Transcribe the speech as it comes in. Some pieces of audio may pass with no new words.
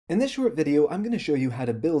In this short video, I'm going to show you how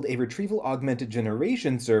to build a Retrieval-Augmented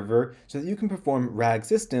Generation server so that you can perform RAG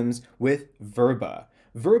systems with Verba.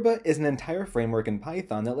 Verba is an entire framework in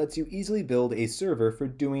Python that lets you easily build a server for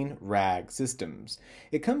doing RAG systems.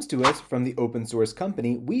 It comes to us from the open source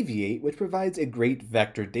company Weaviate, which provides a great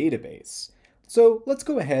vector database. So let's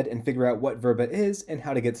go ahead and figure out what Verba is and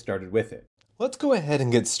how to get started with it. Let's go ahead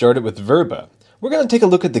and get started with Verba. We're going to take a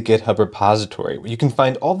look at the GitHub repository, where you can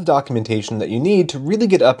find all the documentation that you need to really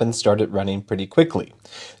get up and start it running pretty quickly.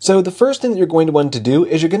 So the first thing that you're going to want to do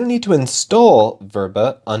is you're going to need to install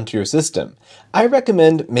Verba onto your system. I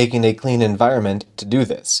recommend making a clean environment to do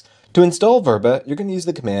this. To install Verba, you're going to use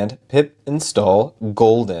the command pip install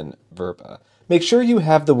golden Verba. Make sure you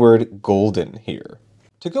have the word golden here.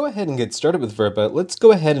 To go ahead and get started with Verba, let's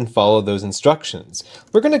go ahead and follow those instructions.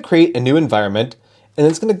 We're going to create a new environment, and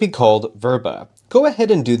it's going to be called Verba. Go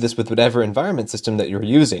ahead and do this with whatever environment system that you're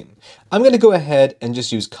using. I'm going to go ahead and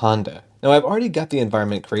just use Conda. Now I've already got the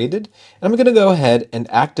environment created, and I'm going to go ahead and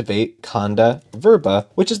activate Conda Verba,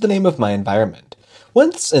 which is the name of my environment.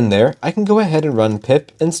 Once in there, I can go ahead and run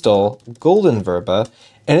pip install golden Verba,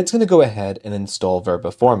 and it's going to go ahead and install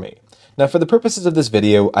Verba for me. Now for the purposes of this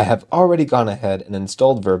video, I have already gone ahead and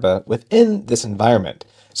installed Verba within this environment,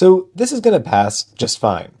 so this is going to pass just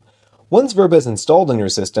fine. Once Verba is installed on your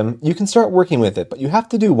system, you can start working with it, but you have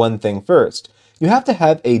to do one thing first. You have to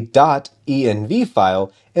have a .env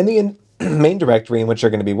file in the main directory in which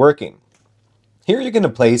you're going to be working. Here you're going to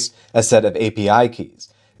place a set of API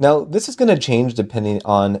keys. Now this is going to change depending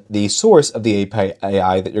on the source of the API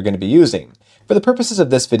that you're going to be using. For the purposes of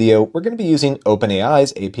this video, we're going to be using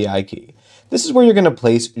OpenAI's API key. This is where you're going to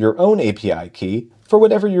place your own API key for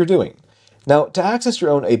whatever you're doing. Now, to access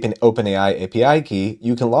your own OpenAI API key,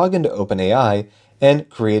 you can log into OpenAI and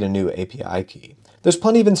create a new API key. There's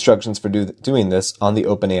plenty of instructions for doing this on the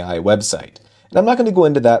OpenAI website. And I'm not going to go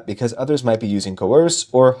into that because others might be using Cohere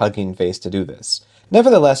or HuggingFace to do this.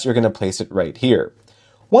 Nevertheless, you're going to place it right here.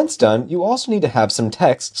 Once done, you also need to have some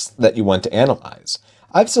texts that you want to analyze.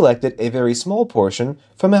 I've selected a very small portion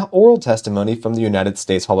from an oral testimony from the United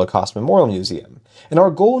States Holocaust Memorial Museum. And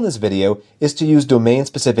our goal in this video is to use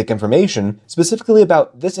domain-specific information, specifically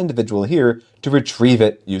about this individual here, to retrieve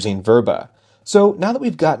it using Verba. So now that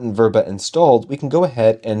we've gotten Verba installed, we can go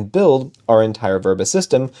ahead and build our entire Verba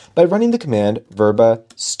system by running the command verba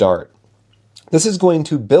start. This is going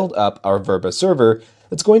to build up our Verba server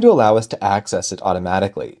that's going to allow us to access it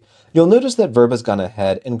automatically. You'll notice that Verba's gone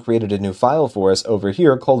ahead and created a new file for us over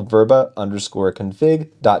here called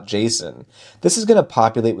verba_config.json. This is going to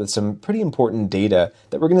populate with some pretty important data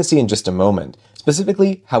that we're going to see in just a moment.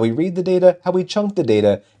 Specifically, how we read the data, how we chunk the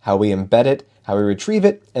data, how we embed it, how we retrieve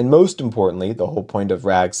it, and most importantly, the whole point of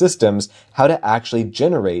RAG systems, how to actually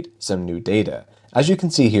generate some new data. As you can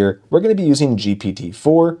see here, we're going to be using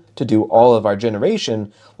GPT-4 to do all of our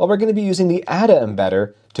generation, while we're going to be using the ADA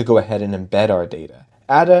embedder to go ahead and embed our data.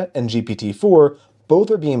 ADA and GPT-4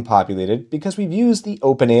 both are being populated because we've used the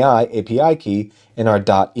OpenAI API key in our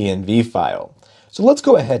 .env file. So let's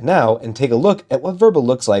go ahead now and take a look at what Verba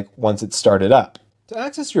looks like once it's started up. To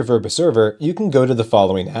access your Verba server, you can go to the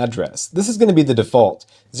following address. This is going to be the default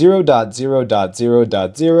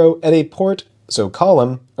 0.0.0.0 at a port, so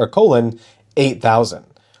colon 8000.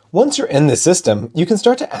 Once you're in the system, you can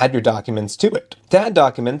start to add your documents to it. To add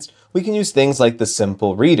documents, we can use things like the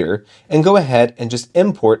simple reader and go ahead and just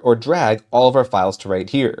import or drag all of our files to right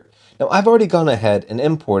here. Now I've already gone ahead and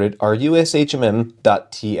imported our ushmm.txt,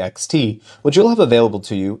 which you'll have available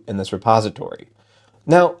to you in this repository.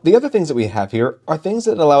 Now, the other things that we have here are things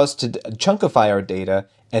that allow us to chunkify our data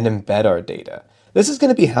and embed our data. This is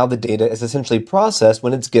going to be how the data is essentially processed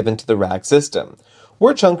when it's given to the RAG system.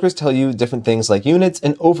 Word chunkers tell you different things like units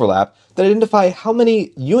and overlap that identify how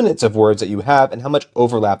many units of words that you have and how much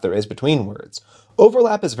overlap there is between words.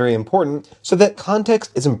 Overlap is very important so that context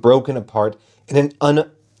isn't broken apart in an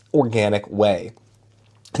unorganic way.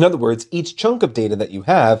 In other words, each chunk of data that you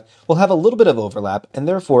have will have a little bit of overlap and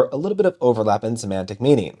therefore a little bit of overlap in semantic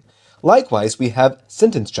meaning. Likewise, we have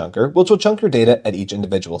sentence chunker, which will chunk your data at each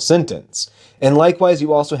individual sentence. And likewise,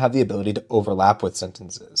 you also have the ability to overlap with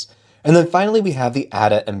sentences. And then finally, we have the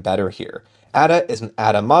ADA embedder here. ADA is an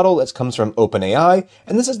ADA model that comes from OpenAI,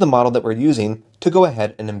 and this is the model that we're using to go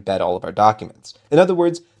ahead and embed all of our documents. In other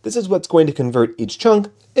words, this is what's going to convert each chunk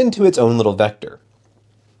into its own little vector.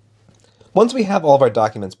 Once we have all of our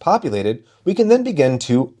documents populated, we can then begin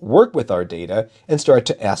to work with our data and start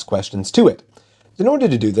to ask questions to it. In order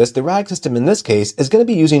to do this, the RAG system in this case is going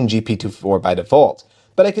to be using GPT-4 by default,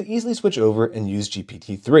 but I could easily switch over and use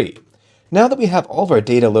GPT-3. Now that we have all of our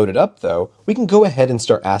data loaded up, though, we can go ahead and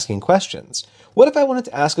start asking questions. What if I wanted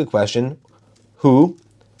to ask a question, who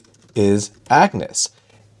is Agnes?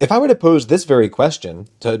 If I were to pose this very question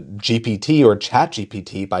to GPT or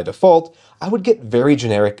ChatGPT by default, I would get very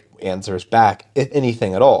generic answers back, if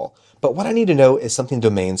anything at all. But what I need to know is something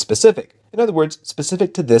domain specific. In other words,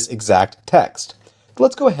 specific to this exact text.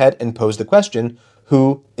 Let's go ahead and pose the question,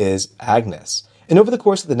 who is Agnes? And over the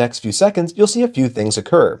course of the next few seconds, you'll see a few things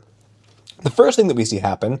occur. The first thing that we see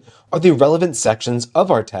happen are the relevant sections of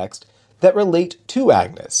our text that relate to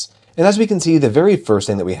Agnes. And as we can see, the very first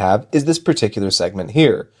thing that we have is this particular segment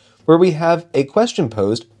here, where we have a question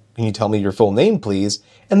posed, can you tell me your full name, please?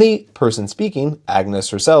 And the person speaking, Agnes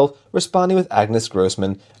herself, responding with Agnes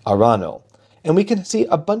Grossman Arano. And we can see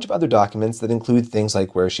a bunch of other documents that include things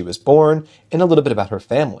like where she was born and a little bit about her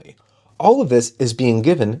family. All of this is being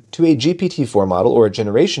given to a GPT-4 model or a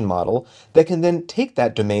generation model that can then take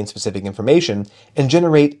that domain-specific information and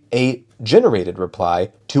generate a generated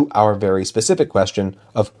reply to our very specific question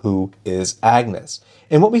of who is Agnes.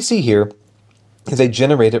 And what we see here is a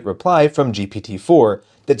generated reply from GPT-4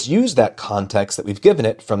 that's used that context that we've given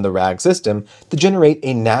it from the RAG system to generate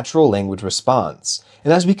a natural language response.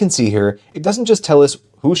 And as we can see here, it doesn't just tell us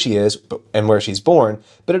who she is and where she's born,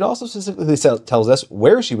 but it also specifically tells us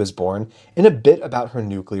where she was born and a bit about her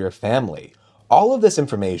nuclear family. All of this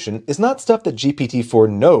information is not stuff that GPT-4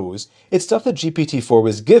 knows, it's stuff that GPT-4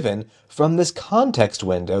 was given from this context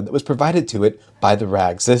window that was provided to it by the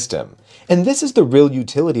RAG system. And this is the real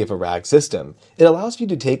utility of a RAG system. It allows you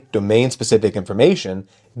to take domain-specific information,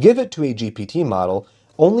 give it to a GPT model,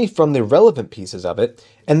 only from the relevant pieces of it,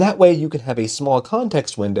 and that way you can have a small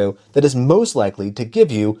context window that is most likely to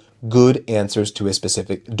give you good answers to a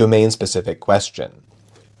specific domain-specific question.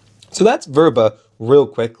 So that's Verba real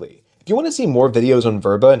quickly. If you want to see more videos on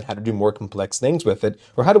Verba and how to do more complex things with it,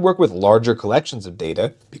 or how to work with larger collections of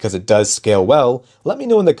data, because it does scale well, let me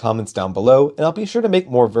know in the comments down below, and I'll be sure to make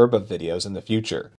more Verba videos in the future.